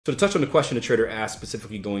So to touch on the question the trader asked,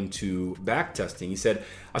 specifically going to backtesting, he said,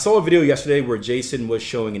 I saw a video yesterday where Jason was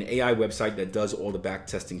showing an AI website that does all the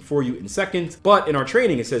backtesting for you in seconds, but in our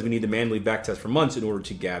training it says we need to manually backtest for months in order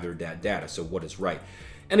to gather that data. So what is right?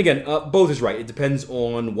 And again, both is right. It depends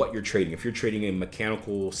on what you're trading. If you're trading a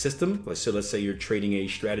mechanical system, let's say you're trading a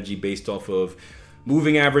strategy based off of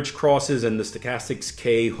moving average crosses and the stochastics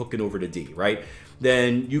K hooking over to D, right?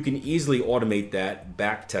 Then you can easily automate that,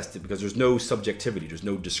 back test it, because there's no subjectivity, there's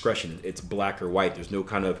no discretion. It's black or white. There's no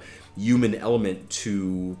kind of human element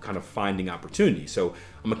to kind of finding opportunity. So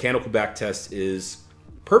a mechanical back test is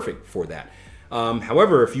perfect for that.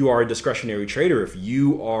 However, if you are a discretionary trader, if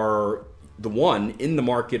you are the one in the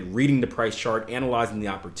market reading the price chart, analyzing the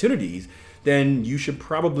opportunities, then you should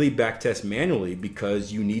probably backtest manually,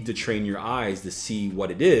 because you need to train your eyes to see what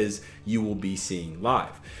it is you will be seeing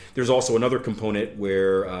live. There's also another component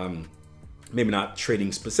where maybe not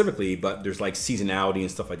trading specifically, but there's like seasonality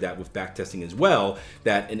and stuff like that with backtesting as well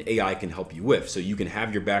that an AI can help you with. So you can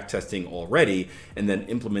have your backtesting already and then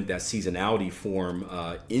implement that seasonality form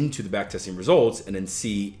into the backtesting results and then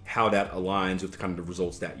see how that aligns with kind of the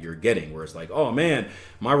results that you're getting. Where it's like, oh man,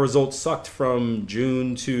 my results sucked from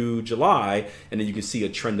June to July, and then you can see a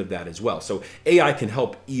trend of that as well. So AI can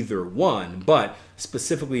help either one, but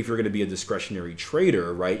specifically if you're going to be a discretionary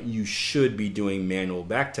trader, right, you should be doing manual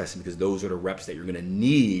backtesting, because those are the reps that you're going to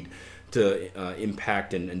need to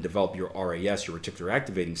impact and develop your RAS, your reticular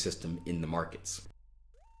activating system, in the markets.